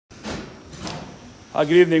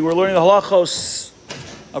Good evening. We're learning the halachos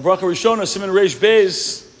of beracha Rishona, Siman Reish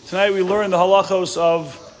Beis. Tonight we learn the halachos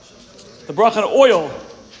of the beracha on oil,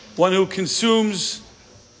 one who consumes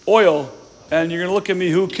oil. And you're going to look at me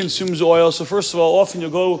who consumes oil. So first of all, often if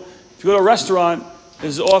you go to a restaurant,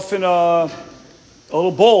 there's often a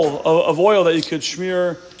little bowl of oil that you could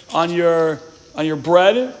smear on your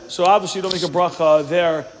bread. So obviously you don't make a beracha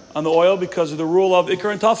there on the oil because of the rule of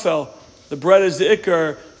ikar and tafel. The bread is the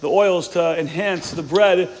ikar, the oil is to enhance the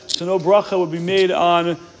bread, so no beracha would be made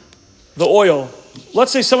on the oil.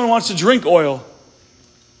 Let's say someone wants to drink oil.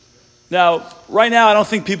 Now, right now I don't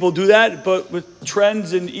think people do that, but with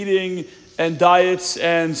trends in eating and diets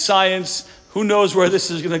and science, who knows where this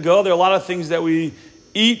is going to go. There are a lot of things that we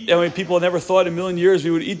eat, and people never thought in a million years we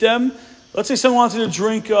would eat them. Let's say someone wanted to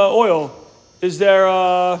drink oil. Is there,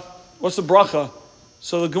 what's the beracha?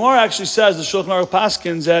 So the Gemara actually says, the Shulchan Aruch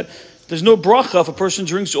paskins, that there's no beracha if a person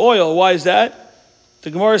drinks oil. Why is that? The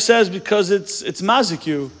Gemara says because it's mazik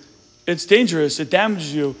you. It's dangerous. It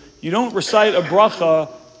damages you. You don't recite a beracha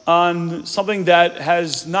on something that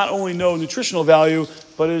has not only no nutritional value,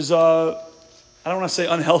 but is, I don't want to say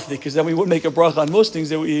unhealthy, because then we would make a beracha on most things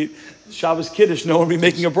that we eat. Shabbos Kiddush, no one would be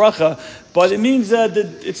making a beracha. But it means that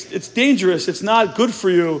it's dangerous. It's not good for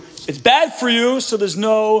you. It's bad for you, so there's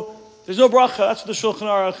no beracha. That's what the Shulchan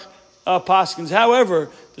Aruch paskins. However,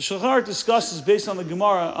 the Shulchan Aruch discusses based on the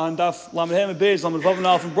Gemara on Daf Lamed Hem and Beis, Lamed Vav and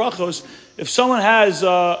Aleph and Brachos, if someone has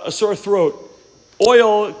a sore throat,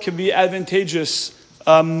 oil can be advantageous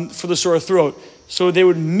for the sore throat. So they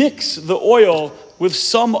would mix the oil with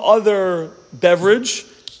some other beverage,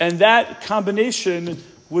 and that combination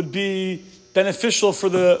would be beneficial for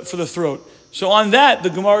the throat. So on that, the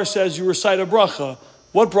Gemara says you recite a beracha.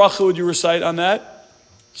 What beracha would you recite on that?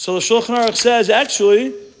 So the Shulchan Aruch says,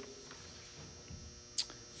 actually,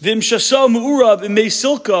 if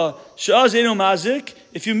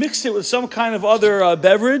you mix it with some kind of other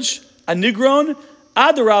beverage, a nigron,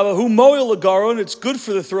 adarabah, hu moil agaron, it's good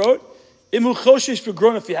for the throat. Imu choshesh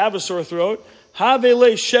begron, if you have a sore throat.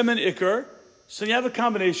 Havele shemen ikar. So you have a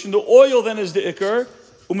combination. The oil then is the ikar.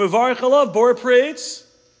 Umevarich alav bor preetz.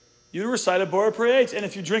 You recite a bor preetz, and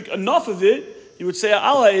if you drink enough of it, you would say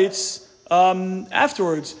ala eitz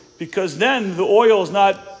afterwards, because then the oil is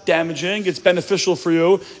not damaging, it's beneficial for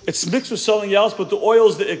you. It's mixed with something else, but the oil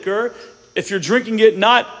is the ikar. If you're drinking it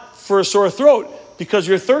not for a sore throat, because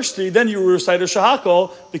you're thirsty, then you recite a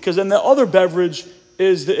shahakol, because then the other beverage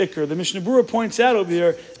is the ikar. The Mishnah Berurah points out over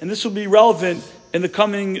here, and this will be relevant in the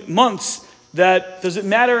coming months, that does it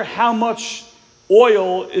matter how much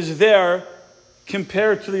oil is there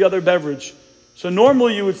compared to the other beverage? So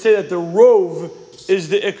normally you would say that the rove is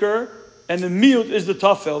the ikar, and the miut is the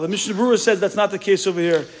tafel. The Mishnah Berurah says that's not the case over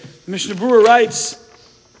here. The Mishnah Berurah writes,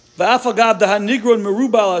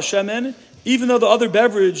 even though the other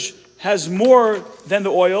beverage has more than the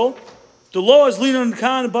oil, the law is linon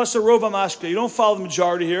kan basa rova mashka. You don't follow the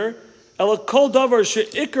majority here. Ela kol davar she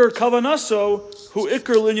ikar kavanaso hu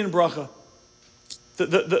ikar linyan bracha.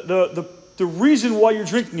 The reason why you're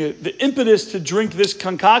drinking it, the impetus to drink this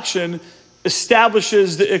concoction,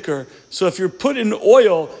 establishes the ikar. So if you're put in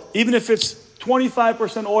oil, even if it's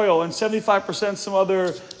 25% oil and 75% some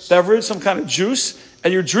other beverage, some kind of juice,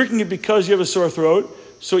 and you're drinking it because you have a sore throat,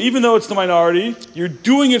 so even though it's the minority, you're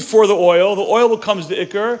doing it for the oil becomes the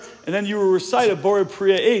ikar, and then you will recite a borei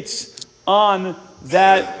priya eitz on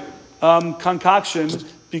that concoction,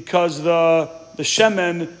 because the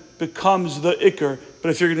shemen becomes the ikar. But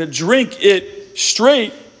if you're going to drink it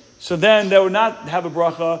straight, so then that would not have a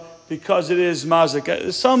bracha, because it is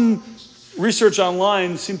mazik. Some research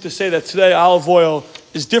online seems to say that today olive oil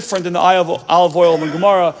is different than the olive oil in the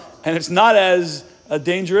Gemara, and it's not as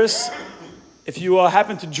dangerous. If you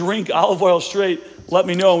happen to drink olive oil straight, let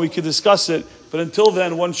me know and we could discuss it. But until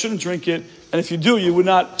then, one shouldn't drink it. And if you do, you would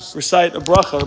not recite a bracha.